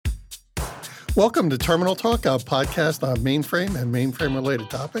Welcome to Terminal Talk, a podcast on mainframe and mainframe-related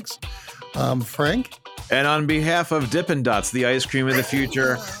topics. I'm Frank. And on behalf of Dippin' Dots, the ice cream of the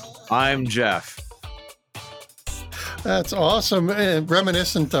future, I'm Jeff. That's awesome.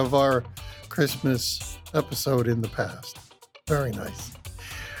 Reminiscent of our Christmas episode in the past. Very nice.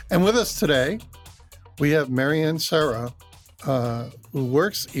 And with us today, we have Marianne Serra, who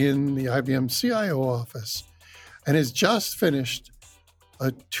works in the IBM CIO office and has just finished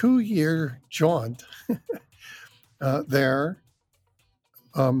a 2-year jaunt there,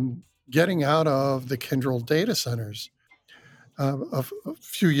 getting out of the Kyndryl Datacenters. A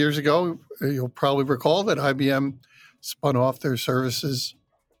few years ago, you'll probably recall that IBM spun off their services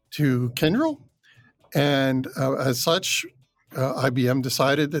to Kyndryl. And as such, IBM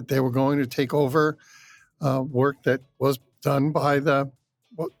decided that they were going to take over work that was done by the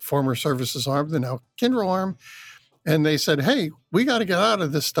former services arm, the now Kyndryl arm. And they said, hey, we got to get out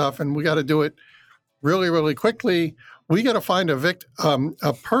of this stuff and we got to do it really, really quickly. We got to find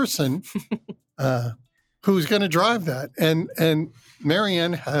a person who's going to drive that. And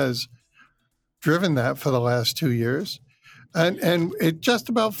Marianne has driven that for the last 2 years. And it just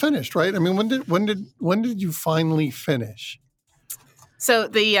about finished, right? I mean, when did you finally finish? So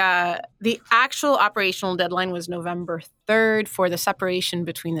the actual operational deadline was November 3rd for the separation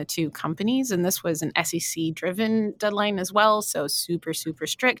between the two companies. And this was an SEC-driven deadline as well, so super, super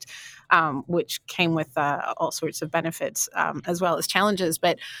strict, which came with all sorts of benefits as well as challenges.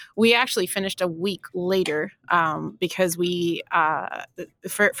 But we actually finished a week later because we,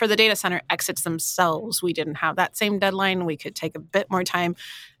 for the data center exits themselves, we didn't have that same deadline. We could take a bit more time.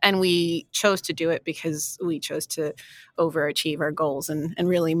 And we chose to do it because we chose to overachieve our goals and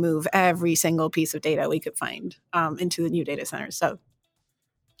really move every single piece of data we could find into the new data centers. So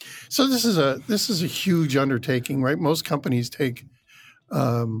this is a huge undertaking, right? Most companies take,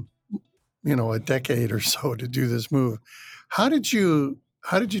 a decade or so to do this move. How did you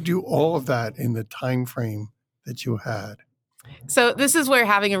do all of that in the time frame that you had? So this is where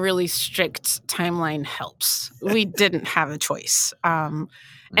having a really strict timeline helps. We didn't have a choice. And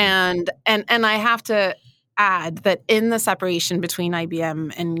I have to add that in the separation between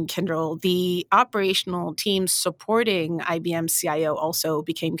IBM and Kyndryl, the operational teams supporting IBM CIO also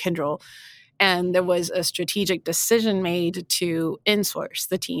became Kyndryl. And there was a strategic decision made to insource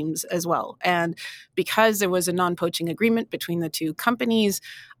the teams as well. And because there was a non-poaching agreement between the two companies,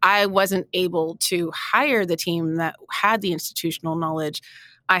 I wasn't able to hire the team that had the institutional knowledge.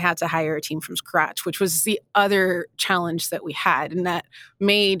 I had to hire a team from scratch, which was the other challenge that we had. And that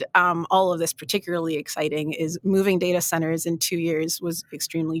made all of this particularly exciting. Is moving data centers in 2 years was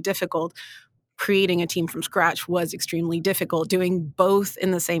extremely difficult. Creating a team from scratch was extremely difficult. Doing both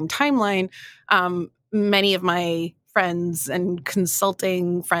in the same timeline, many of my friends and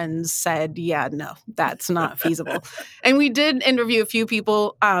consulting friends said, yeah, no, that's not feasible. And we did interview a few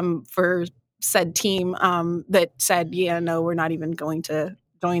people for said team that said, yeah, no, we're not even going to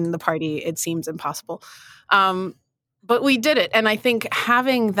join the party. It seems impossible. But we did it. And I think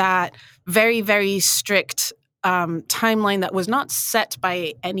having that very, very strict timeline that was not set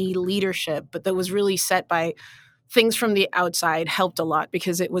by any leadership, but that was really set by things from the outside helped a lot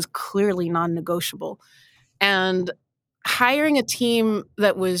because it was clearly non-negotiable. And hiring a team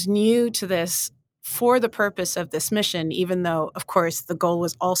that was new to this for the purpose of this mission, even though, of course, the goal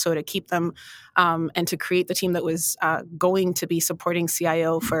was also to keep them and to create the team that was going to be supporting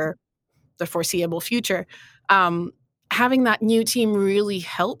CIO for the foreseeable future. Having that new team really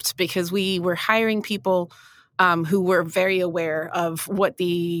helped because we were hiring people who were very aware of what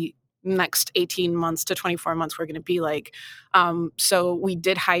the next 18 months to 24 months were going to be like. So we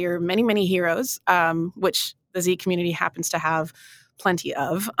did hire many, many heroes, which the Z community happens to have plenty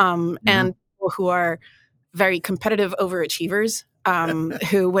of, and people who are very competitive overachievers,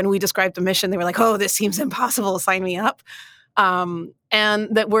 who, when we described the mission, they were like, oh, this seems impossible, sign me up. And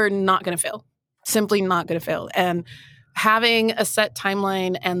that we're not going to fail, simply not going to fail. And having a set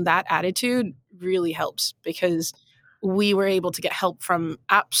timeline and that attitude really helps because we were able to get help from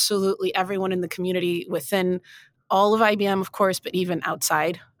absolutely everyone in the community within all of IBM, of course, but even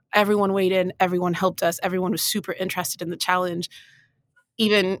outside. Everyone weighed in, everyone helped us, everyone was super interested in the challenge.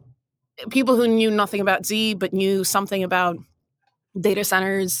 Even people who knew nothing about Z, but knew something about data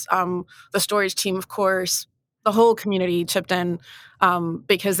centers, the storage team, of course, the whole community chipped in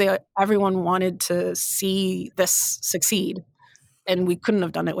because everyone wanted to see this succeed, and we couldn't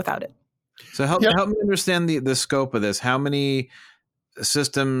have done it without it. So help me understand the scope of this. How many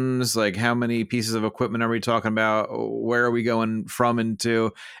systems, like how many pieces of equipment are we talking about? Where are we going from and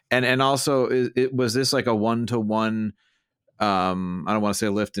to? And also, was this like a one-to-one I don't want to say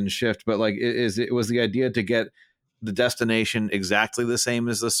lift and shift, but like, was the idea to get the destination exactly the same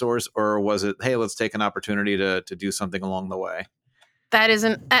as the source, or was it, hey, let's take an opportunity to do something along the way? That is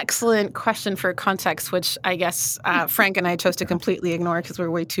an excellent question for context, which I guess Frank and I chose to completely ignore because we're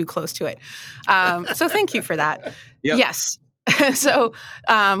way too close to it. So thank you for that. Yep. Yes. So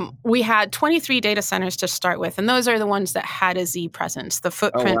we had 23 data centers to start with, and those are the ones that had a Z presence. The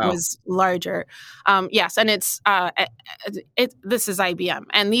footprint was larger. Yes, and this is IBM,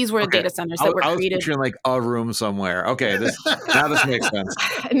 and these were data centers that were created. I was picturing like a room somewhere. Okay, now this makes sense.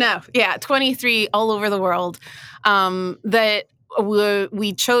 No, yeah, 23 all over the world that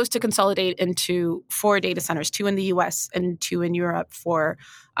we chose to consolidate into 4 data centers, 2 in the U.S. and 2 in Europe for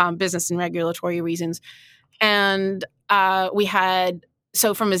business and regulatory reasons. And we had,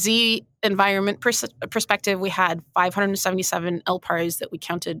 so from a Z environment perspective, we had 577 LPARs that we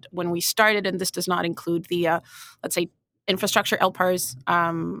counted when we started. And this does not include the, let's say, infrastructure LPARs,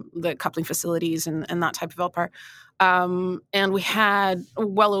 the coupling facilities and that type of LPAR. And we had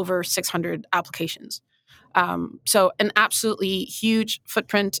well over 600 applications. So an absolutely huge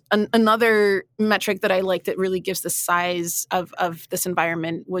footprint. Another metric that I like that really gives the size of this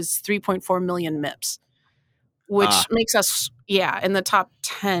environment was 3.4 million MIPS. Which makes us, in the top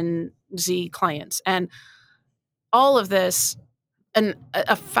 10 Z clients. And all of this, and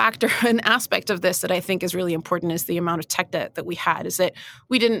a factor, an aspect of this that I think is really important is the amount of tech debt that we had, is that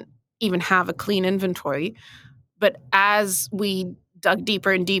we didn't even have a clean inventory. But as we dug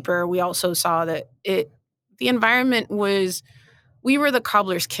deeper and deeper, we also saw that the environment was, we were the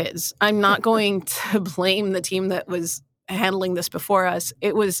cobbler's kids. I'm not going to blame the team that was handling this before us.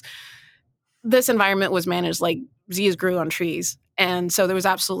 This environment was managed like Z's grew on trees. And so there was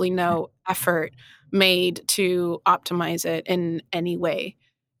absolutely no effort made to optimize it in any way.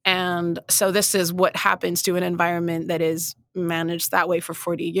 And so this is what happens to an environment that is managed that way for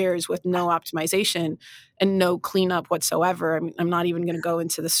 40 years with no optimization and no cleanup whatsoever. I mean, I'm not even going to go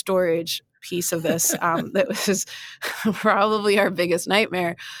into the storage piece of this. That was probably our biggest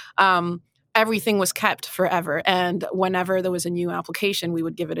nightmare. Everything was kept forever. And whenever there was a new application, we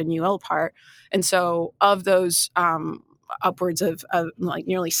would give it a new LPAR. And so of those upwards of like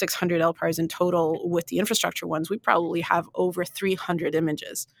nearly 600 LPARs in total with the infrastructure ones, we probably have over 300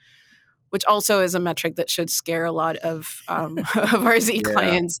 images, which also is a metric that should scare a lot of our Z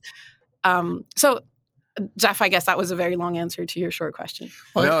clients. So Jeff, I guess that was a very long answer to your short question.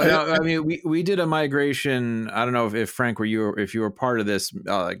 No. I mean, we did a migration. I don't know if Frank, if you were part of this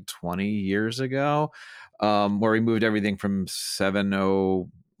like 20 years ago, where we moved everything from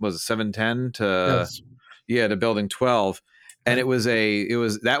 710 to to building 12, and it was a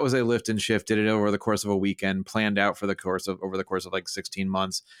lift and shift. Did it over the course of a weekend, planned out for over the course of like 16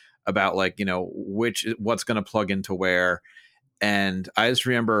 months about like what's going to plug into where, and I just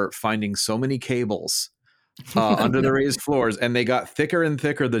remember finding so many cables under the raised floors, and they got thicker and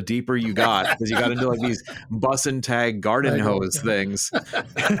thicker the deeper you got, because you got into like these bus and tag garden hose things.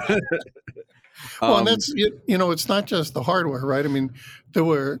 Well, and that's, it's not just the hardware, right? I mean, there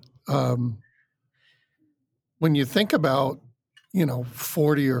were, when you think about,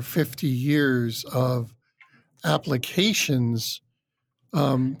 40 or 50 years of applications,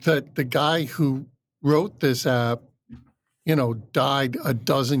 that the guy who wrote this app, died a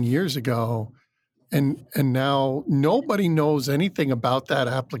dozen years ago. And now nobody knows anything about that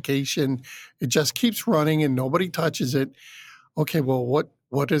application. It just keeps running and nobody touches it. Okay, well, what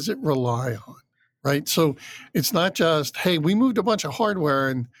does it rely on, right? So it's not just, hey, we moved a bunch of hardware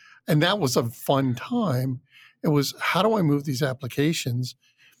and that was a fun time. It was, how do I move these applications?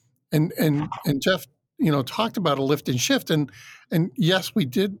 And Jeff, talked about a lift and shift. And yes, we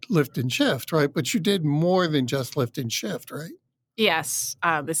did lift and shift, right? But you did more than just lift and shift, right? Yes,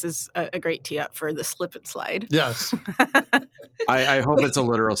 this is a great tee up for the slip and slide. Yes. I hope it's a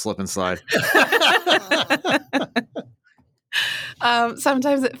literal slip and slide.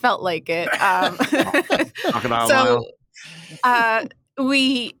 Sometimes it felt like it.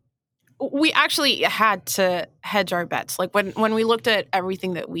 We actually had to hedge our bets. Like when we looked at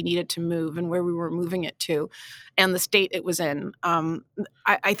everything that we needed to move and where we were moving it to and the state it was in,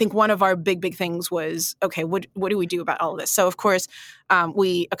 I think one of our big things was, okay, what do we do about all of this? So, of course,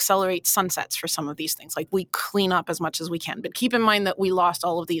 we accelerate sunsets for some of these things. Like we clean up as much as we can. But keep in mind that we lost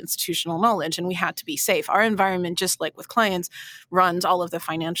all of the institutional knowledge and we had to be safe. Our environment, just like with clients, runs all of the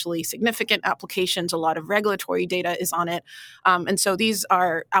financially significant applications. A lot of regulatory data is on it. And so these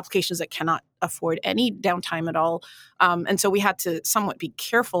are applications that cannot afford any downtime at all. And so we had to somewhat be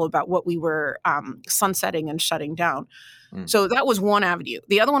careful about what we were sunsetting and shutting down. So that was one avenue.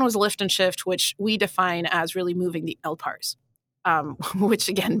 The other one was lift and shift, which we define as really moving the LPARs. which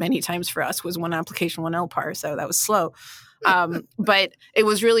again, many times for us was one application, one LPAR. So that was slow. But it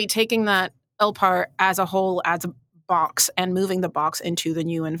was really taking that LPAR as a whole, as a box, and moving the box into the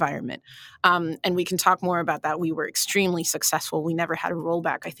new environment. And we can talk more about that. We were extremely successful. We never had a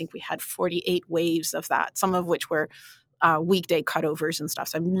rollback. I think we had 48 waves of that, some of which were weekday cutovers and stuff.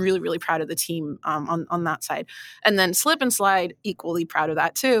 So I'm really, really proud of the team on that side. And then slip and slide, equally proud of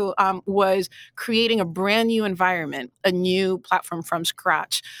that too, was creating a brand new environment, a new platform from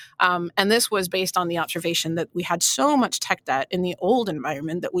scratch. And this was based on the observation that we had so much tech debt in the old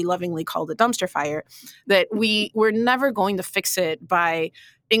environment that we lovingly called a dumpster fire, that we were never going to fix it by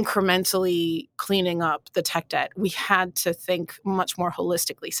incrementally cleaning up the tech debt. We had to think much more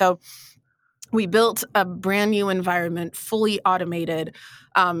holistically. So we built a brand new environment, fully automated.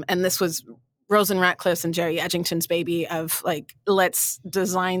 And this was Rosen Ratcliffe's and Jerry Edgington's baby of like, let's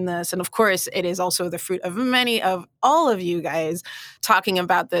design this. And of course, it is also the fruit of many of all of you guys talking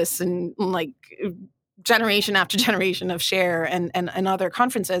about this and like generation after generation of share and other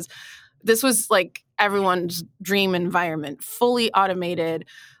conferences. This was like everyone's dream environment, fully automated.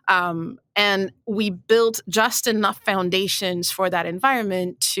 And we built just enough foundations for that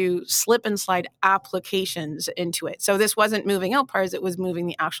environment to slip and slide applications into it. So this wasn't moving LPARs, it was moving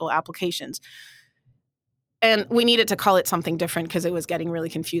the actual applications. And we needed to call it something different because it was getting really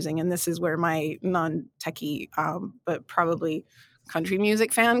confusing. And this is where my non-techie, but probably country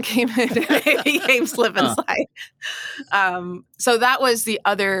music fan came in and it became slip and slide. So that was the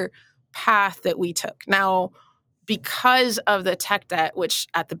other path that we took. Now, because of the tech debt, which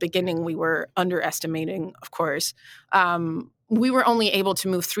at the beginning we were underestimating, of course, we were only able to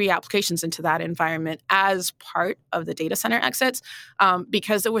move 3 applications into that environment as part of the data center exits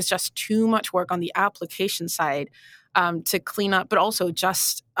because there was just too much work on the application side to clean up, but also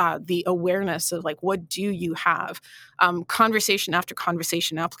just the awareness of like, what do you have? Conversation after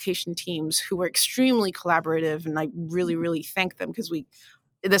conversation, application teams who were extremely collaborative, and I really, really thank them because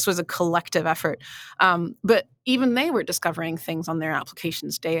this was a collective effort. But even they were discovering things on their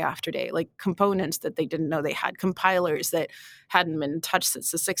applications day after day, like components that they didn't know they had, compilers that hadn't been touched since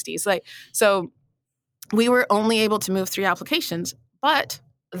the 60s. So we were only able to move 3 applications, but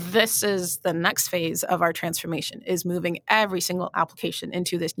this is the next phase of our transformation, is moving every single application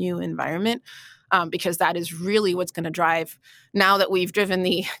into this new environment. Because that is really what's going to drive, now that we've driven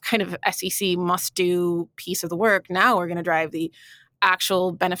the kind of SEC must-do piece of the work, now we're going to drive the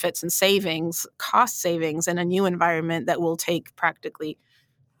actual benefits and savings, cost savings in a new environment that will take practically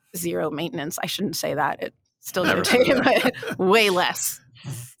zero maintenance. I shouldn't say that. It's still going to take but way less.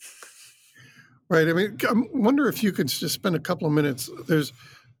 Right. I mean, I wonder if you could just spend a couple of minutes.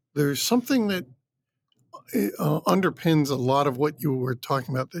 There's something that underpins a lot of what you were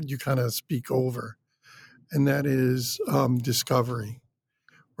talking about that you kind of speak over, and that is discovery,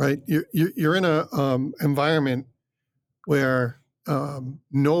 right? You're in a environment where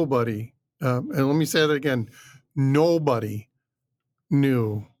nobody, and let me say that again, nobody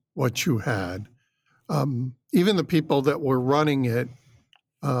knew what you had. Even the people that were running it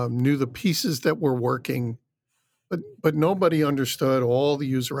knew the pieces that were working, but nobody understood all the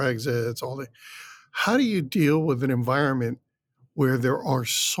user exits, How do you deal with an environment where there are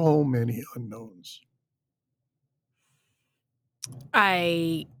so many unknowns?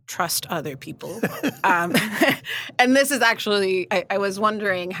 I trust other people. And this is actually, I was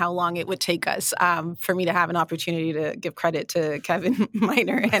wondering how long it would take us for me to have an opportunity to give credit to Kevin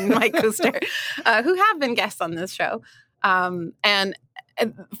Miner and Mike Kuster, who have been guests on this show. And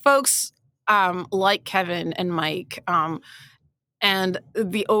folks like Kevin and Mike and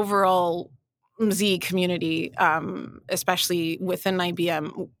the overall Z community, especially within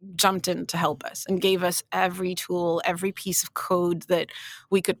IBM, jumped in to help us and gave us every tool, every piece of code that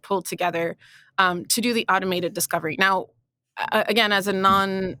we could pull together to do the automated discovery. Now, again, as a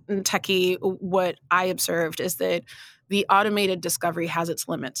non-techie, what I observed is that the automated discovery has its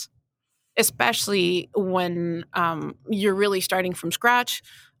limits, especially when you're really starting from scratch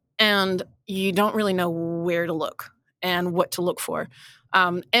and you don't really know where to look and what to look for.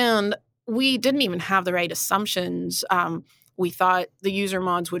 And we didn't even have the right assumptions. We thought the user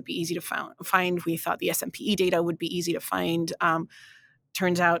mods would be easy to find. We thought the SMPE data would be easy to find.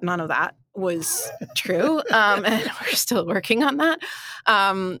 Turns out none of that was true, and we're still working on that.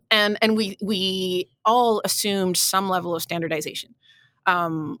 And we all assumed some level of standardization,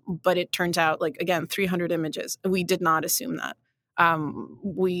 but it turns out, like, again, 300 images. We did not assume that.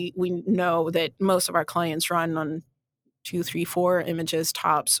 We know that most of our clients run on 2, 3, 4 images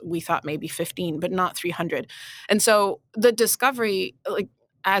tops. We thought maybe 15, but not 300. And so the discovery, like,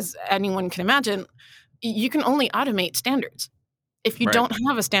 as anyone can imagine, you can only automate standards. If you don't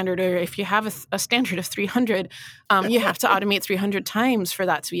have a standard, or if you have a standard of 300, you have to automate 300 times for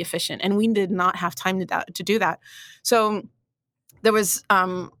that to be efficient. And we did not have time to do that. So there was,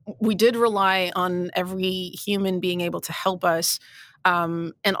 we did rely on every human being able to help us,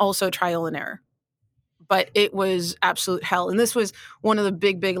 and also trial and error. But it was absolute hell. And this was one of the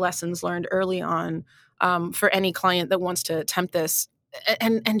big lessons learned early on, for any client that wants to attempt this.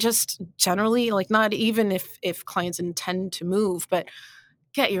 And just generally, like, not even if clients intend to move, but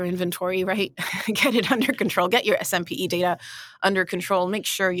get your inventory right, get it under control, get your SMPE data under control, make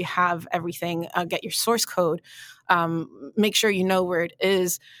sure you have everything, get your source code, make sure you know where it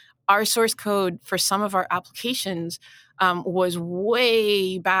is. Our source code for some of our applications was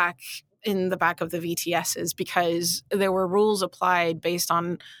way back in the back of the VTSs, because there were rules applied based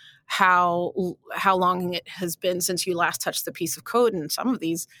on how long it has been since you last touched the piece of code. And some of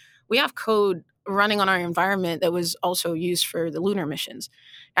these, we have code running on our environment that was also used for the lunar missions.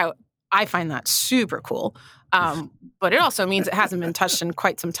 Now, I find that super cool, but it also means it hasn't been touched in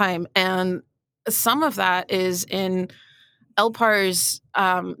quite some time. And some of that is in LPARs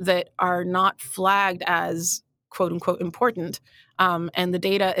that are not flagged as quote unquote important. And the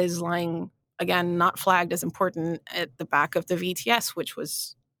data is lying, again, not flagged as important at the back of the VTS, which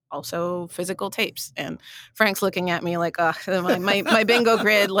was also physical tapes. And Frank's looking at me like, my bingo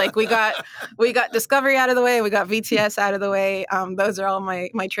grid. Like, we got discovery out of the way, we got VTS out of the way. Those are all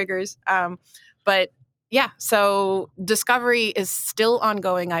my triggers. But yeah, so discovery is still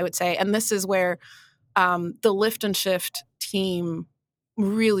ongoing, I would say. And this is where the lift and shift team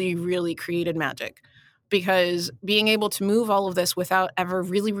really created magic, because being able to move all of this without ever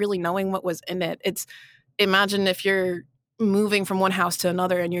really knowing what was in it. Imagine if you're moving from one house to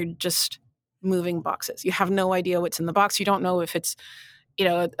another and you're just moving boxes. You have no idea what's in the box. You don't know if it's,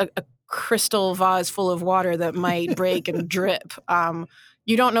 a crystal vase full of water that might break and drip.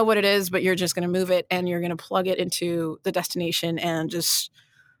 You don't know what it is, but you're just going to move it and you're going to plug it into the destination and just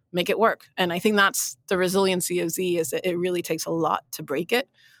make it work. And I think that's the resiliency of Z, is that it really takes a lot to break it.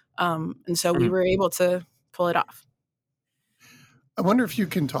 And so we were able to pull it off. I wonder if you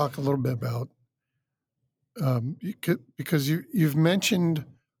can talk a little bit about, because you've mentioned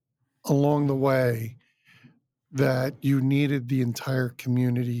along the way that you needed the entire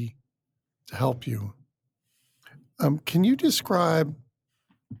community to help you. Can you describe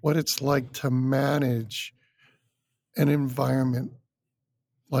what it's like to manage an environment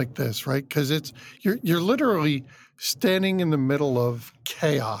like this, right? Because you're literally standing in the middle of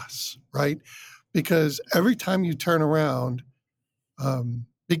chaos, right? Because every time you turn around,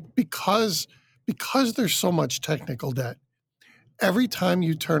 because there's so much technical debt, every time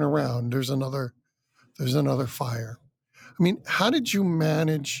you turn around, there's another fire. I mean, how did you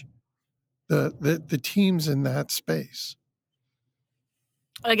manage the teams in that space?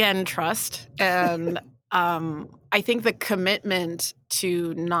 Again, trust. And I think the commitment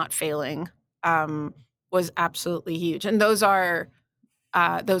to not failing was absolutely huge. And those are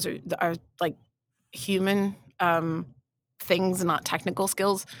like human things, not technical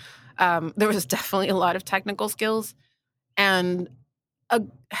skills. There was definitely a lot of technical skills, and a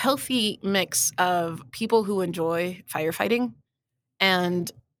healthy mix of people who enjoy firefighting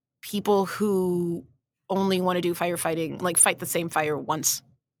and people who only want to do firefighting, like fight the same fire once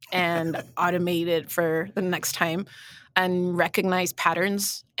and automate it for the next time and recognize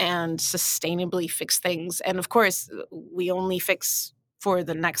patterns and sustainably fix things. And of course, we only fix for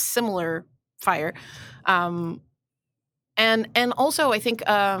the next similar fire. And also, I think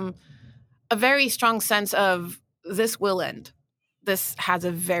a very strong sense of this will end. This has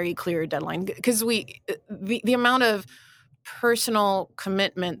a very clear deadline, because the amount of personal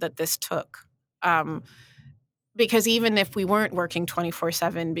commitment that this took, because even if we weren't working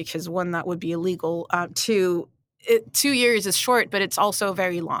 24/7, because one, that would be illegal, 2 years is short, but it's also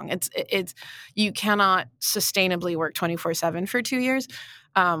very long. It's you cannot sustainably work 24/7 for 2 years.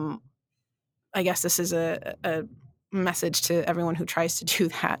 I guess this is a message to everyone who tries to do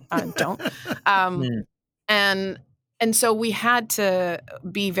that. Don't. And so we had to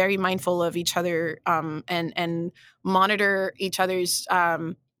be very mindful of each other, and monitor each other's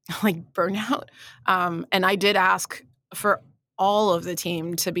like burnout. And I did ask for all of the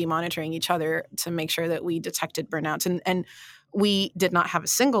team to be monitoring each other to make sure that we detected burnouts. And we did not have a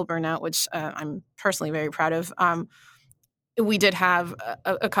single burnout, which I'm personally very proud of. We did have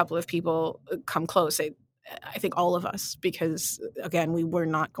a couple of people come close. I think all of us, because again, we were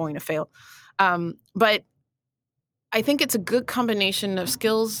not going to fail. But I think it's a good combination of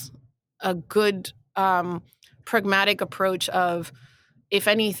skills, a good pragmatic approach of if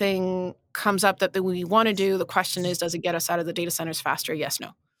anything comes up that we want to do, the question is, does it get us out of the data centers faster? Yes,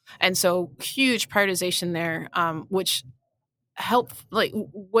 no. And so huge prioritization there, which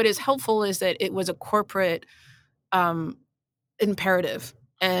what is helpful is that it was a corporate imperative.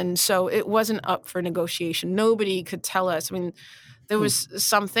 And so it wasn't up for negotiation. Nobody could tell us. I mean, there was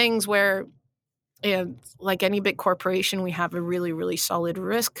some things where, like any big corporation, we have a really, really solid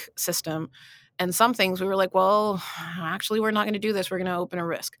risk system. And some things we were like, well, actually, we're not going to do this. We're going to open a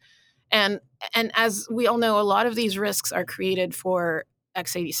risk. And as we all know, a lot of these risks are created for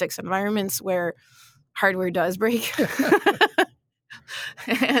x86 environments where hardware does break.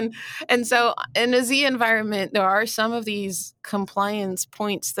 And so in a Z environment, there are some of these compliance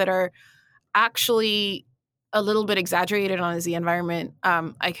points that are actually a little bit exaggerated on a Z environment.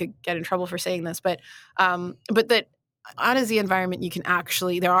 I could get in trouble for saying this, but that on a Z environment,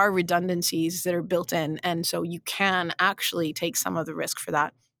 there are redundancies that are built in. And so you can actually take some of the risk for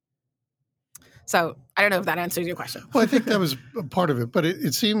that. So I don't know if that answers your question. Well, I think that was a part of it, but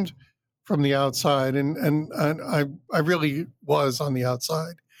it seemed from the outside, and I really was on the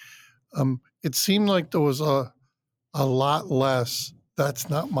outside. It seemed like there was a lot less, that's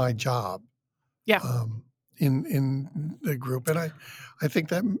not my job. Yeah. In the group. And I think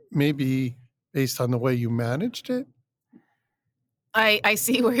that may be based on the way you managed it. I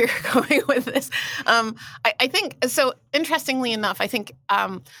see where you're going with this. I think, so interestingly enough, I think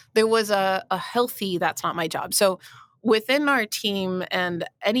there was a healthy, that's not my job. So within our team, and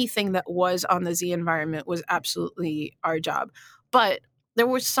anything that was on the Z environment was absolutely our job. But there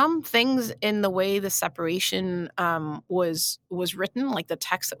were some things in the way the separation was written, like the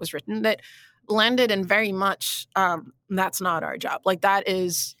text that was written, that landed in very much that's not our job. Like that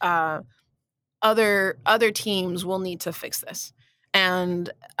is other teams will need to fix this. And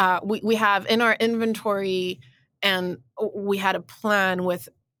we have in our inventory, and we had a plan with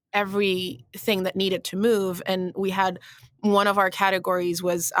everything that needed to move. And we had one of our categories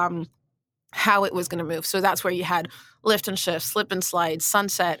was how it was going to move. So that's where you had lift and shift, slip and slide,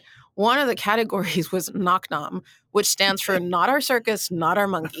 sunset. One of the categories was knock-nom, which stands for not our circus, not our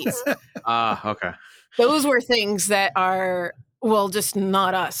monkeys. Okay. Those were things that are, well, just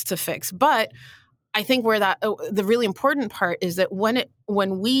not us to fix. But I think where the really important part is that when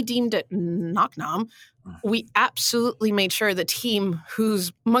we deemed it knock-nom, we absolutely made sure the team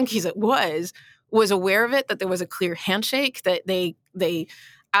whose monkeys it was aware of it, that there was a clear handshake, that they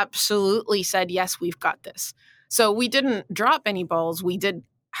absolutely said, yes, we've got this. So we didn't drop any balls. We did,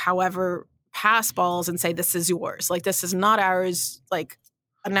 however, pass balls and say, this is yours. Like, this is not ours. Like,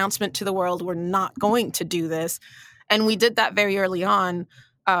 announcement to the world, we're not going to do this. And we did that very early on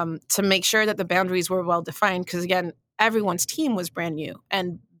to make sure that the boundaries were well defined. Because again, everyone's team was brand new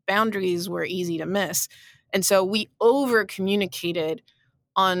and boundaries were easy to miss. And so we over communicated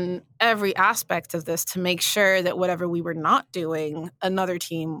on every aspect of this to make sure that whatever we were not doing, another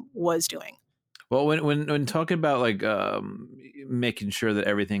team was doing. Well, when talking about like making sure that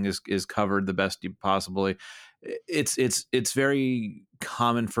everything is covered the best you possibly, it's very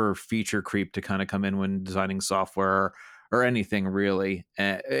common for feature creep to kind of come in when designing software or anything really.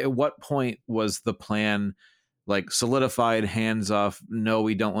 At what point was the plan like solidified, hands off? No,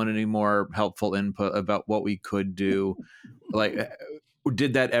 we don't want any more helpful input about what we could do. Like,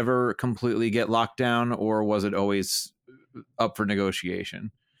 did that ever completely get locked down, or was it always up for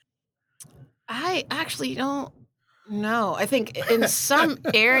negotiation? I actually don't know. I think in some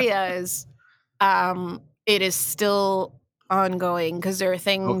areas, it is still ongoing because there are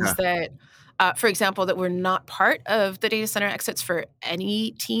things that, for example, that were not part of the data center exits for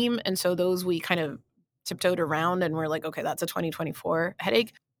any team. And so those we kind of tiptoed around and we're like, okay, that's a 2024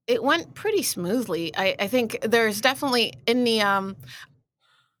 headache. It went pretty smoothly. I think there's definitely in the,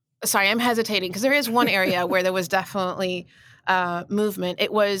 sorry, I'm hesitating because there is one area where there was definitely movement.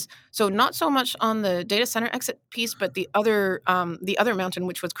 It was so not so much on the data center exit piece, but the other mountain,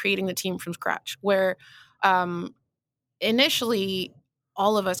 which was creating the team from scratch, where initially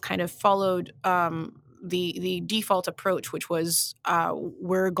all of us kind of followed the default approach, which was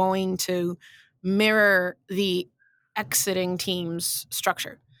we're going to mirror the exiting team's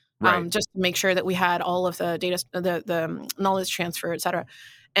structure, just to make sure that we had all of the data, the knowledge transfer, et cetera.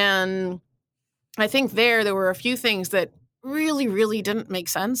 And I think there were a few things that really, really didn't make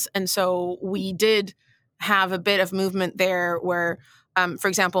sense. And so we did have a bit of movement there where, for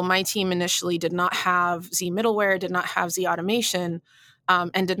example, my team initially did not have Z middleware, did not have Z automation,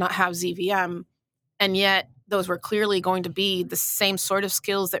 and did not have ZVM. And yet those were clearly going to be the same sort of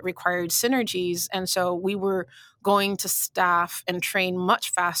skills that required synergies. And so we were going to staff and train much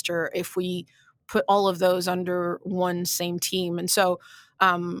faster if we put all of those under one same team. And so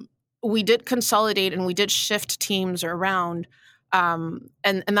we did consolidate and we did shift teams around. And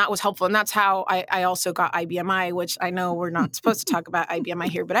that was helpful. And that's how I also got IBMI, which I know we're not supposed to talk about IBMI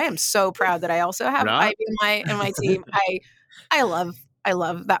here, but I am so proud that I also have IBMI in my team. I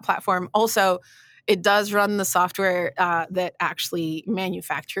love that platform. Also, it does run the software that actually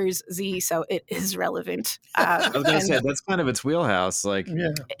manufactures Z, so it is relevant. I was going to say, that's kind of its wheelhouse, like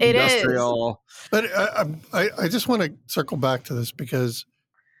it industrial. Is. But I just want to circle back to this because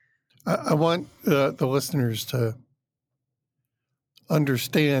I want the listeners to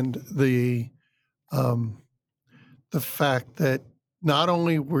understand the fact that not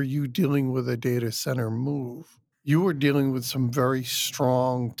only were you dealing with a data center move, you were dealing with some very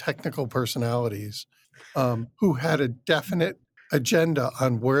strong technical personalities who had a definite agenda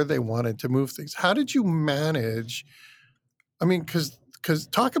on where they wanted to move things. How did you manage? I mean, because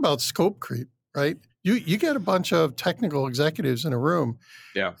talk about scope creep, right? You get a bunch of technical executives in a room,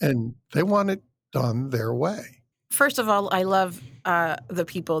 and they want it done their way. First of all, I love the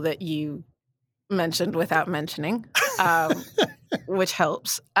people that you mentioned without mentioning, which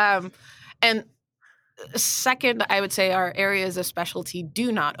helps. And second, I would say our areas of specialty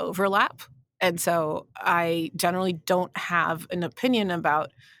do not overlap. And so I generally don't have an opinion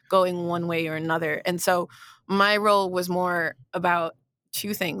about going one way or another. And so my role was more about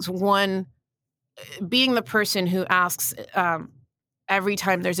two things. One, being the person who asks every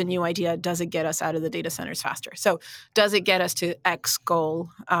time there's a new idea, does it get us out of the data centers faster? So does it get us to X goal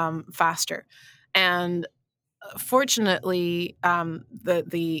faster? And fortunately,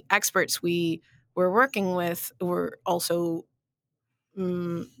 the experts we were working with were also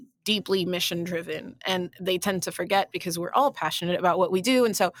deeply mission driven, and they tend to forget because we're all passionate about what we do.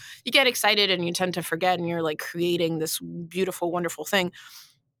 And so you get excited and you tend to forget, and you're like creating this beautiful, wonderful thing.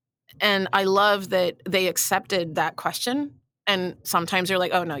 And I love that they accepted that question. And sometimes they're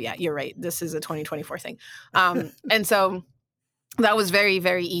like, oh, no, yeah, you're right. This is a 2024 thing. And so that was very,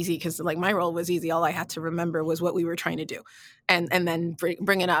 very easy because like my role was easy. All I had to remember was what we were trying to do and then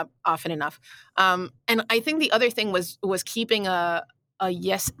bring it up often enough. And I think the other thing was keeping a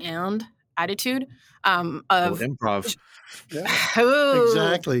yes and attitude of improv. Ooh,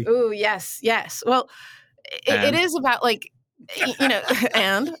 exactly. Ooh, yes. Well, it is about like,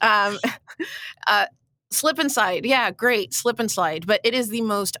 and slip and slide. Yeah, great. Slip and slide. But it is the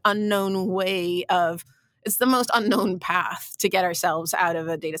most unknown way it's the most unknown path to get ourselves out of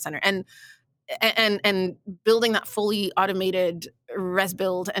a data center. And building that fully automated res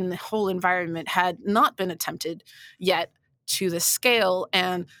build and the whole environment had not been attempted yet to the scale.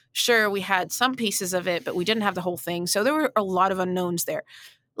 And sure, we had some pieces of it, but we didn't have the whole thing. So there were a lot of unknowns there.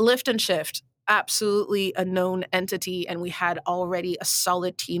 Lift and shift, absolutely a known entity. And we had already a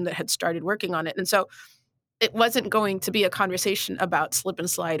solid team that had started working on it. And so it wasn't going to be a conversation about slip and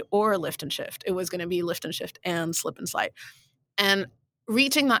slide or lift and shift. It was going to be lift and shift and slip and slide. And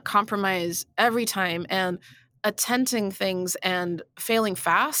reaching that compromise every time and attempting things and failing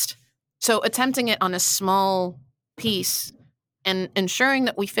fast. So attempting it on a small piece and ensuring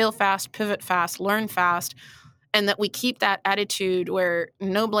that we fail fast, pivot fast, learn fast, and that we keep that attitude where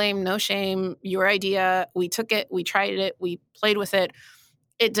no blame, no shame, your idea, we took it, we tried it, we played with it.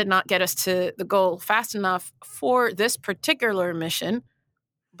 It did not get us to the goal fast enough for this particular mission,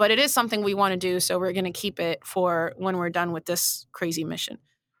 but it is something we want to do, so we're going to keep it for when we're done with this crazy mission.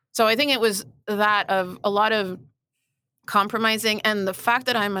 So I think it was that of a lot of compromising, and the fact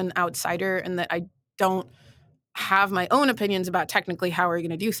that I'm an outsider and that I don't have my own opinions about technically how we're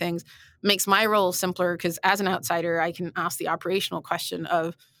going to do things makes my role simpler because as an outsider, I can ask the operational question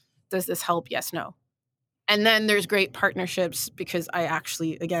of, does this help? Yes, no. And then there's great partnerships because I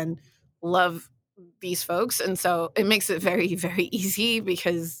actually, again, love these folks. And so it makes it very, very easy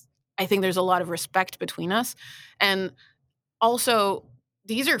because I think there's a lot of respect between us. And also,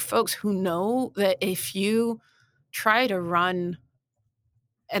 these are folks who know that if you try to run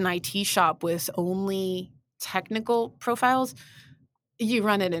an IT shop with only technical profiles, you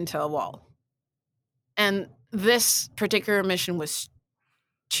run it into a wall. And this particular mission was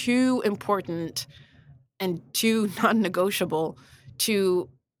too important and too non-negotiable to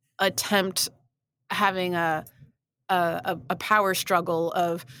attempt having a power struggle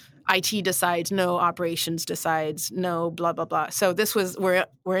of IT decides, no, operations decides, no, blah, blah, blah. So this was, we're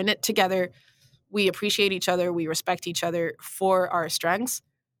in it together. We appreciate each other. We respect each other for our strengths.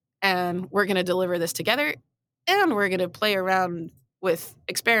 And we're going to deliver this together. And we're going to play around with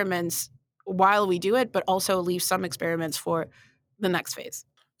experiments while we do it, but also leave some experiments for the next phase.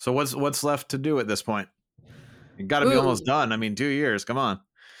 So what's left to do at this point? You got to be almost done. I mean, 2 years. Come on.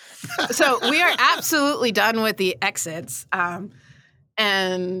 So we are absolutely done with the exits.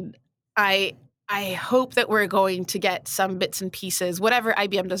 And I hope that we're going to get some bits and pieces, whatever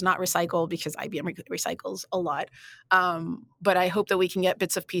IBM does not recycle, because IBM recycles a lot. But I hope that we can get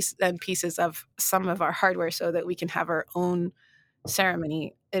bits of pieces of some of our hardware so that we can have our own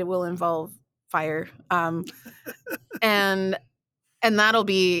ceremony. It will involve fire. And that'll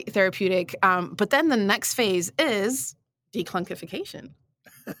be therapeutic. But then the next phase is declunkification.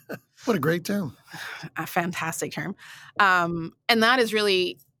 What a great term. A fantastic term. And that is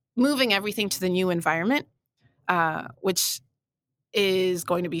really moving everything to the new environment, which is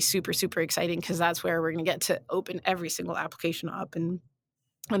going to be super, super exciting because that's where we're going to get to open every single application up and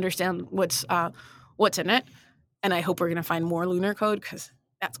understand what's in it. And I hope we're going to find more lunar code because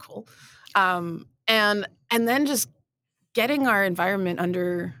that's cool. And then just getting our environment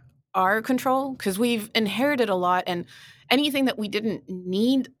under our control because we've inherited a lot, and anything that we didn't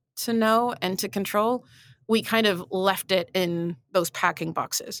need to know and to control, we kind of left it in those packing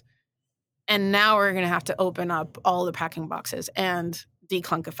boxes. And now we're going to have to open up all the packing boxes and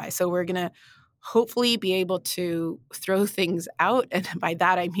declunkify. So we're going to hopefully be able to throw things out. And by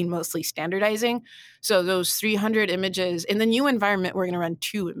that, I mean mostly standardizing. So those 300 images in the new environment, we're going to run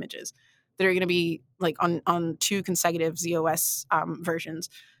 2 images that are going to be like on 2 consecutive ZOS versions.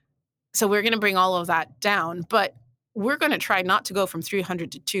 So we're going to bring all of that down, but we're going to try not to go from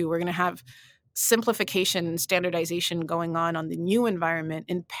 300 to 2. We're going to have simplification and standardization going on the new environment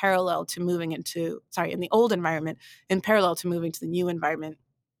in parallel to moving in the old environment in parallel to moving to the new environment,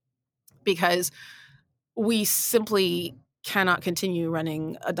 because we simply cannot continue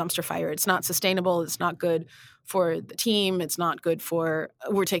running a dumpster fire. It's not sustainable. It's not good for the team. It's not good we're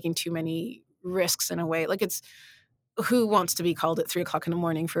taking too many risks in a way. Like who wants to be called at 3:00 in the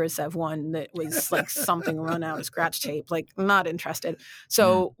morning for a Sev 1 that was like something run out of scratch tape? Like, not interested.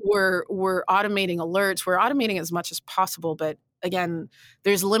 So we're automating alerts. We're automating as much as possible. But again,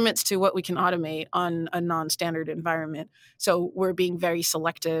 there's limits to what we can automate on a non-standard environment. So we're being very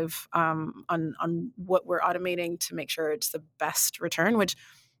selective on what we're automating to make sure it's the best return, which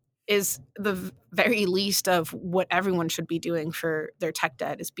is the very least of what everyone should be doing for their tech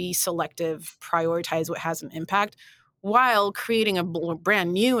debt, is be selective, prioritize what has an impact, while creating a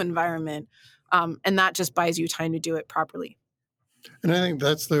brand new environment. And that just buys you time to do it properly. And I think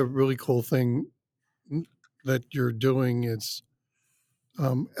that's the really cool thing that you're doing is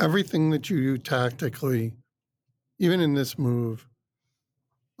everything that you do tactically, even in this move,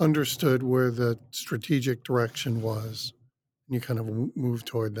 understood where the strategic direction was. And you kind of move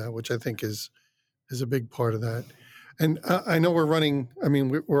toward that, which I think is a big part of that. And I know we're running, I mean,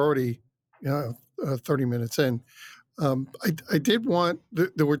 we're already 30 minutes in. I did want,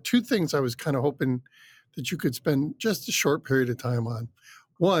 there were 2 things I was kind of hoping that you could spend just a short period of time on.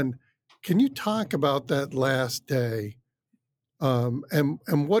 One, can you talk about that last day and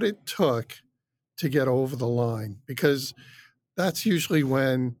what it took to get over the line? Because that's usually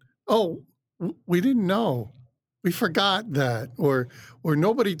when, we didn't know. We forgot that, or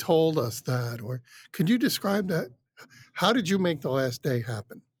nobody told us that. Or could you describe that? How did you make the last day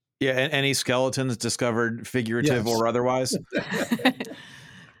happen? Yeah, and any skeletons discovered, figurative or otherwise?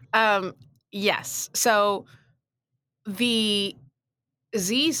 Yes. So the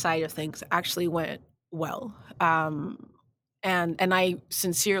Z side of things actually went well. And I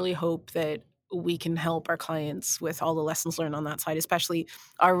sincerely hope that we can help our clients with all the lessons learned on that side, especially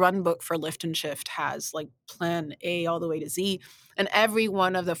our run book for lift and shift has like plan A all the way to Z. And every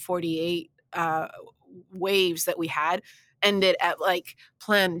one of the 48 waves that we had ended at like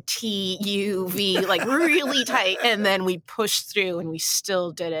plan T, U, V, like really tight. And then we pushed through and we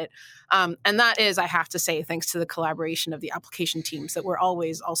still did it. And that is, I have to say, thanks to the collaboration of the application teams that were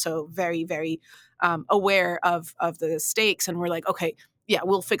always also very, very aware of the stakes. And we're like, okay, yeah,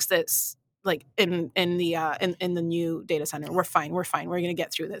 we'll fix this like in the new data center. We're fine. We're going to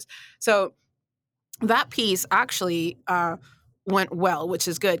get through this. So that piece actually went well, which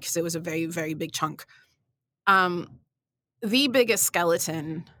is good because it was a very, very big chunk. The biggest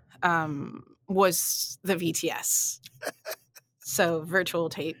skeleton was the VTS, so virtual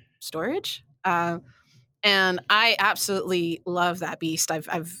tape storage, and I absolutely love that beast.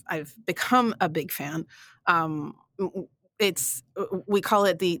 I've become a big fan. We call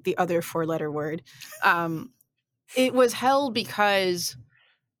it the other 4-letter word. It was held because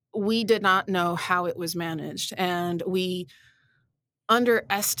we did not know how it was managed, and we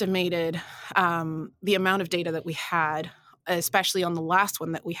underestimated the amount of data that we had, especially on the last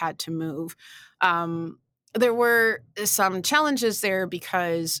one that we had to move. There were some challenges there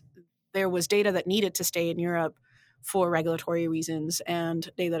because there was data that needed to stay in Europe, for regulatory reasons and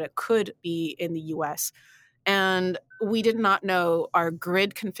data that could be in the US. And we did not know our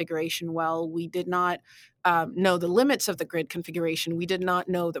grid configuration well. We did not know the limits of the grid configuration. We did not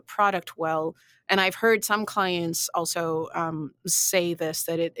know the product well. And I've heard some clients also say this,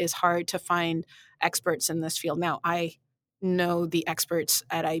 that it is hard to find experts in this field. Now, I know the experts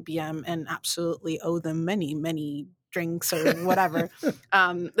at IBM and absolutely owe them many, many drinks or whatever.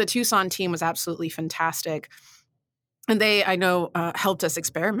 The Tucson team was absolutely fantastic. And they, I know, helped us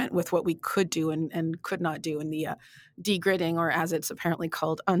experiment with what we could do and could not do in the degridding, or as it's apparently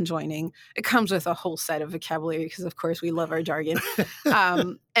called, unjoining. It comes with a whole set of vocabulary because, of course, we love our jargon.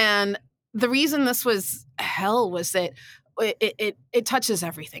 And the reason this was hell was that it touches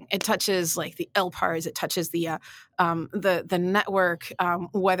everything. It touches like the LPARs. It touches the network,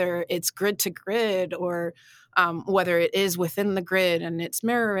 whether it's grid to grid or whether it is within the grid and it's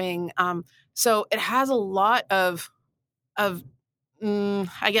mirroring. So it has a lot of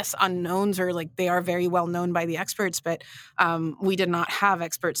I guess unknowns, or like they are very well known by the experts, but we did not have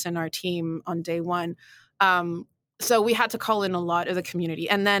experts in our team on day one. So we had to call in a lot of the community.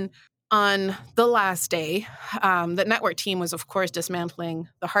 And then on the last day, the network team was, of course, dismantling.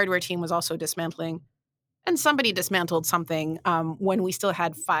 The hardware team was also dismantling. And somebody dismantled something when we still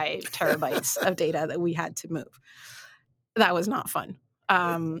had 5 terabytes of data that we had to move. That was not fun.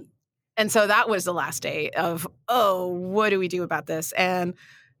 And so that was the last day of, what do we do about this? And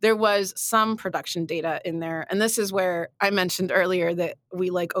there was some production data in there. And this is where I mentioned earlier that we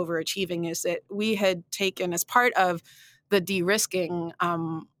like overachieving, is that we had taken, as part of the de-risking,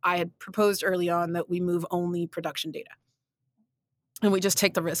 I had proposed early on that we move only production data. And we just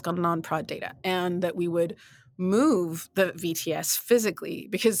take the risk on non-prod data, and that we would move the VTS physically.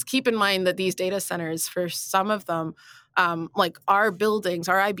 Because keep in mind that these data centers, for some of them, like our buildings,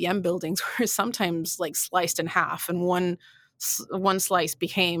 our IBM buildings, were sometimes like sliced in half, and one slice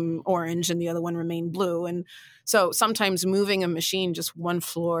became orange and the other one remained blue. And so sometimes moving a machine just one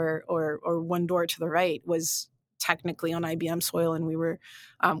floor or one door to the right was technically on IBM soil, and we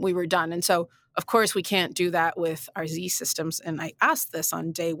were done. And so, of course, we can't do that with our Z systems. And I asked this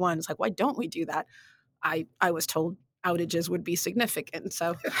on day one. It's like, why don't we do that? I was told outages would be significant.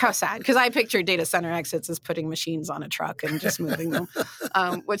 So how sad, because I picture data center exits as putting machines on a truck and just moving them,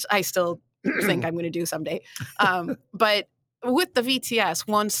 which I still think I'm going to do someday. But with the VTS,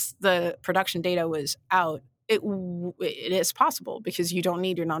 once the production data was out, it is possible, because you don't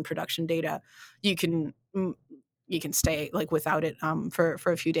need your non-production data. You can stay like without it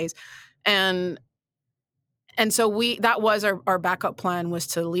for a few days. And so that was our backup plan, was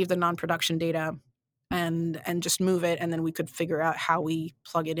to leave the non-production data and just move it, and then we could figure out how we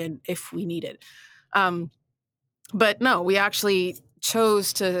plug it in if we need it. But no, we actually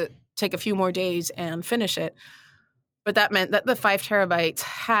chose to take a few more days and finish it. But that meant that the 5 terabytes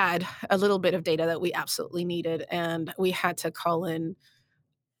had a little bit of data that we absolutely needed, and we had to call in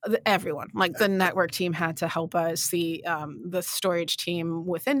everyone. Like the network team had to help us, the storage team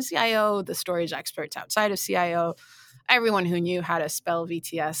within CIO, the storage experts outside of CIO. Everyone who knew how to spell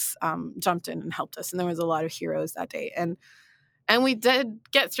VTS jumped in and helped us. And there was a lot of heroes that day. And we did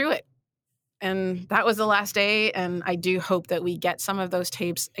get through it. And that was the last day. And I do hope that we get some of those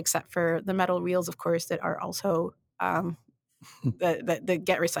tapes, except for the metal reels, of course, that are also that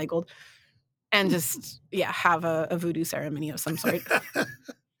get recycled. And just, have a voodoo ceremony of some sort.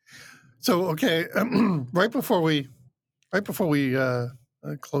 So, okay, right before we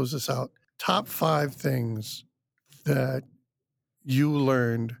close this out, top 5 things that you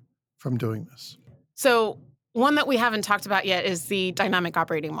learned from doing this. So one that we haven't talked about yet is the dynamic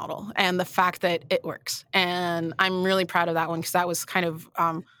operating model and the fact that it works. And I'm really proud of that one, because that was kind of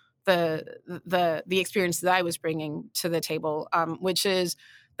the experience that I was bringing to the table, which is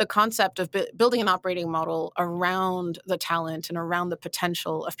the concept of building an operating model around the talent and around the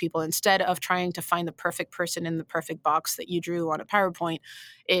potential of people, instead of trying to find the perfect person in the perfect box that you drew on a PowerPoint.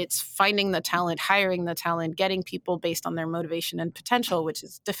 It's finding the talent, hiring the talent, getting people based on their motivation and potential, which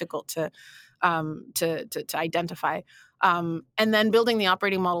is difficult to identify, and then building the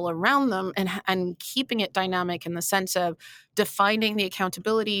operating model around them and keeping it dynamic in the sense of defining the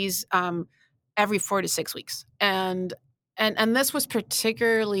accountabilities every 4 to 6 weeks. And this was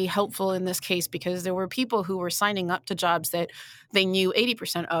particularly helpful in this case, because there were people who were signing up to jobs that they knew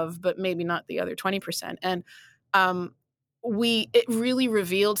 80% of, but maybe not the other 20%. And it really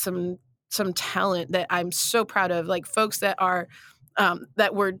revealed some talent that I'm so proud of, like folks that are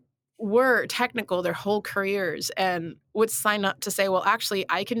that were technical their whole careers and would sign up to say, well, actually,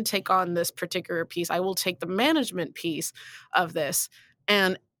 I can take on this particular piece. I will take the management piece of this.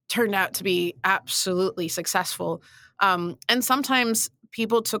 And turned out to be absolutely successful. And sometimes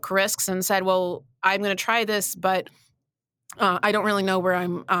people took risks and said, well, I'm going to try this, but I don't really know where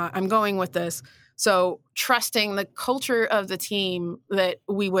I'm going with this. So trusting the culture of the team that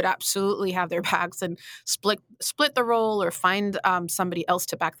we would absolutely have their backs and split the role or find somebody else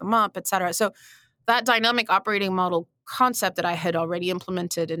to back them up, et cetera. So that dynamic operating model concept that I had already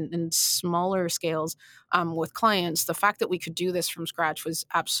implemented in smaller scales with clients, the fact that we could do this from scratch was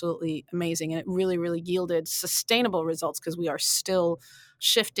absolutely amazing. And it really, really yielded sustainable results because we are still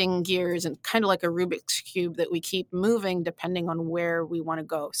shifting gears and kind of like a Rubik's Cube that we keep moving depending on where we want to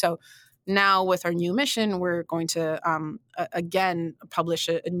go. So now with our new mission, we're going to, again, publish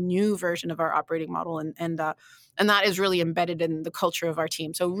a new version of our operating model. And that is really embedded in the culture of our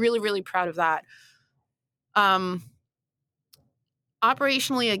team. So really, really proud of that.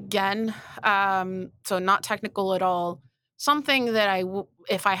 Operationally, again, so not technical at all. Something that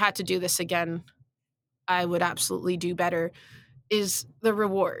if I had to do this again, I would absolutely do better is the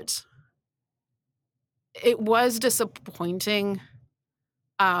rewards. It was disappointing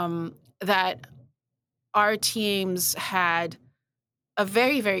that our teams had a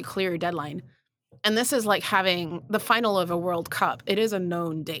very, very clear deadline. And this is like having the final of a World Cup. It is a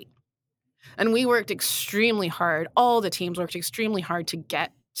known date. And we worked extremely hard. All the teams worked extremely hard to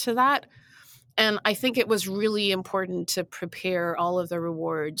get to that. And I think it was really important to prepare all of the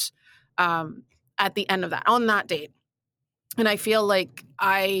rewards at the end of that, on that date. And I feel like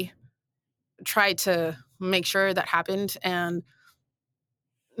I tried to make sure that happened and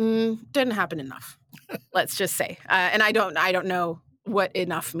didn't happen enough, let's just say. And I don't know what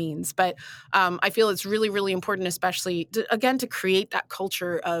enough means, but I feel it's really, really important, especially to create that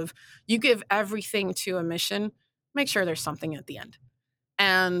culture of you give everything to a mission, make sure there's something at the end,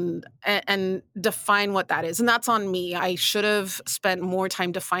 and define what that is. And that's on me. I should have spent more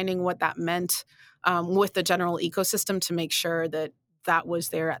time defining what that meant with the general ecosystem to make sure that that was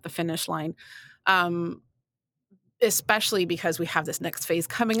there at the finish line. Especially because we have this next phase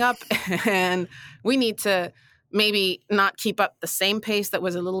coming up and we need to maybe not keep up the same pace that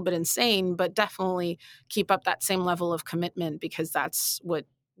was a little bit insane, but definitely keep up that same level of commitment because that's what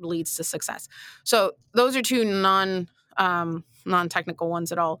leads to success. So those are two non-technical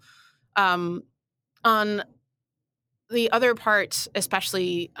ones at all. On the other part,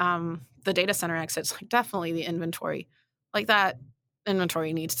 especially the data center exits, like definitely the inventory, like that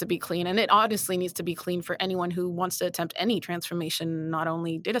inventory needs to be clean. And it honestly needs to be clean for anyone who wants to attempt any transformation, not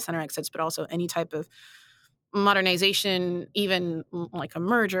only data center exits, but also any type of modernization, even like a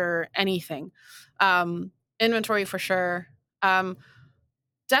merger, anything. Inventory for sure.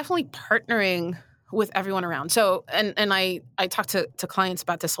 Definitely partnering with everyone around. So, and I talk to clients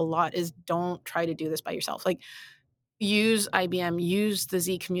about this a lot, is don't try to do this by yourself. Like, use IBM, use the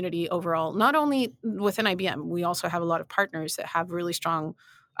Z community overall, not only within IBM, we also have a lot of partners that have really strong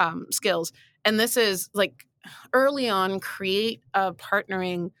skills. And this is like early on, create a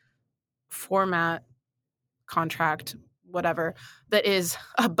partnering format, contract, whatever, that is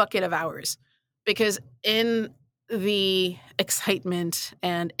a bucket of hours. Because in the excitement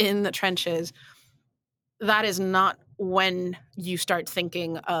and in the trenches, that is not when you start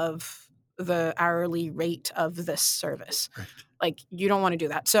thinking of the hourly rate of this service. Right. Like, you don't want to do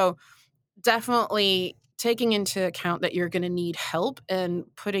that. So definitely taking into account that you're going to need help and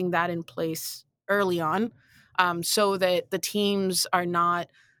putting that in place early on, so that the teams are not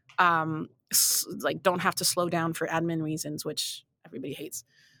don't have to slow down for admin reasons, which everybody hates.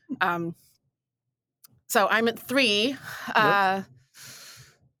 So I'm at 3. Yep.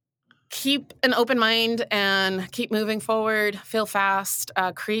 Keep an open mind and keep moving forward, fail fast,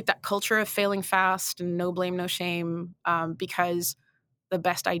 create that culture of failing fast and no blame, no shame, because the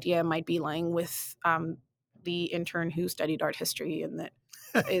best idea might be lying with the intern who studied art history and that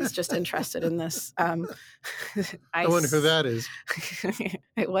is just interested in this. I wonder who that is.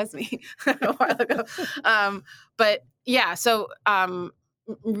 It was me a while ago. But yeah, so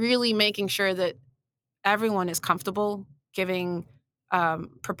really making sure that everyone is comfortable giving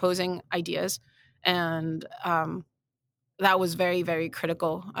proposing ideas, and that was very, very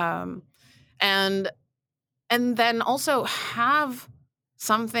critical. And then also have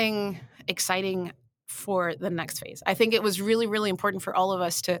something exciting for the next phase. I think it was really, really important for all of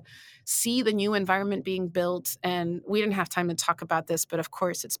us to see the new environment being built. And we didn't have time to talk about this, but of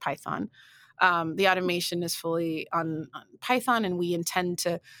course it's Python. The automation is fully on Python, and we intend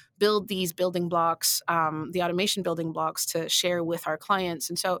to build these building blocks, the automation building blocks, to share with our clients.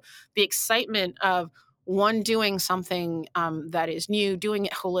 And so the excitement of doing something that is new, doing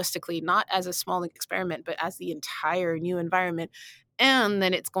it holistically, not as a small experiment, but as the entire new environment, and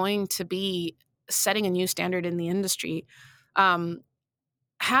that it's going to be setting a new standard in the industry.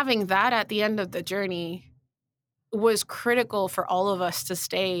 Having that at the end of the journey was critical for all of us to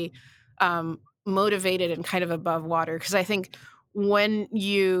stay motivated and kind of above water. Because I think when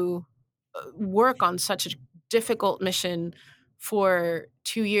you work on such a difficult mission for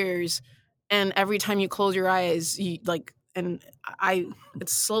 2 years, and every time you close your eyes, it's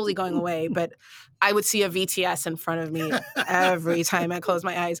slowly going away, but I would see a VTS in front of me every time I close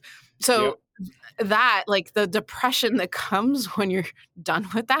my eyes. So that, like, the depression that comes when you're done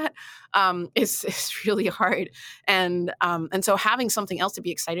with that is really hard. And so having something else to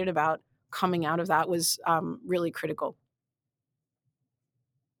be excited about coming out of that was really critical.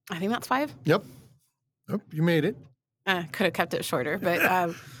 I think that's 5. Yep. Oh, you made it. Could have kept it shorter,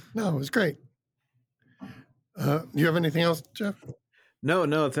 but no, it was great. You have anything else, Jeff?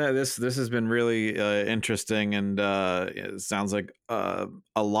 No. This has been really interesting, and it sounds like a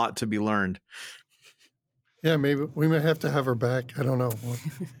lot to be learned. Yeah, maybe we may have to have her back. I don't know. We'll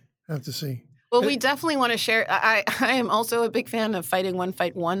have to see. Well, we definitely want to share. I am also a big fan of fighting one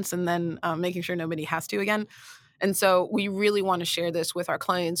fight once and then making sure nobody has to again. And so we really want to share this with our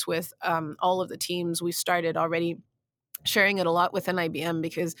clients, with all of the teams. We started already sharing it a lot within IBM,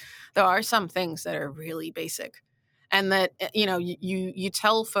 because there are some things that are really basic. And that, you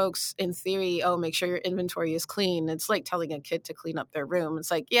tell folks in theory, oh, make sure your inventory is clean. It's like telling a kid to clean up their room.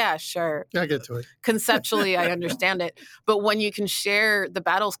 It's like, yeah, sure. Yeah, I get to it. Conceptually, I understand it. But when you can share the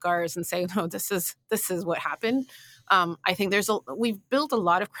battle scars and say, no, this is what happened, I think we've built a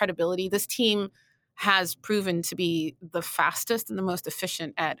lot of credibility. This team has proven to be the fastest and the most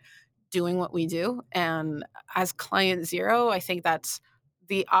efficient at doing what we do. And as client zero, I think that's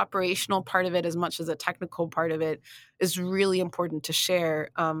the operational part of it as much as the technical part of it is really important to share,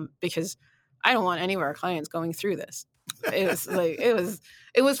 because I don't want any of our clients going through this. It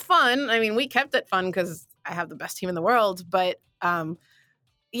was fun. I mean, we kept it fun because I have the best team in the world, but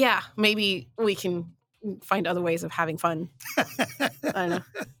maybe we can find other ways of having fun. I don't know.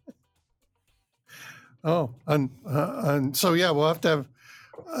 Oh, and so, yeah, we'll have to have,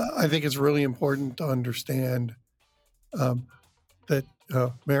 I think it's really important to understand that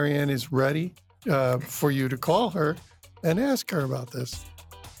Marianne is ready for you to call her and ask her about this.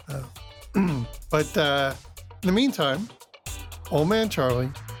 But in the meantime, old man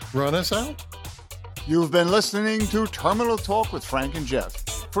Charlie, run us out. You've been listening to Terminal Talk with Frank and Jeff.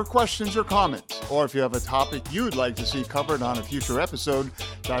 For questions or comments, or if you have a topic you'd like to see covered on a future episode,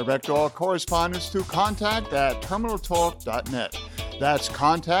 direct all correspondence to contact@terminaltalk.net. That's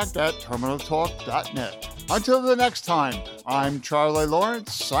contact@terminaltalk.net. Until the next time, I'm Charlie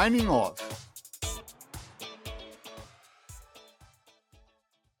Lawrence, signing off.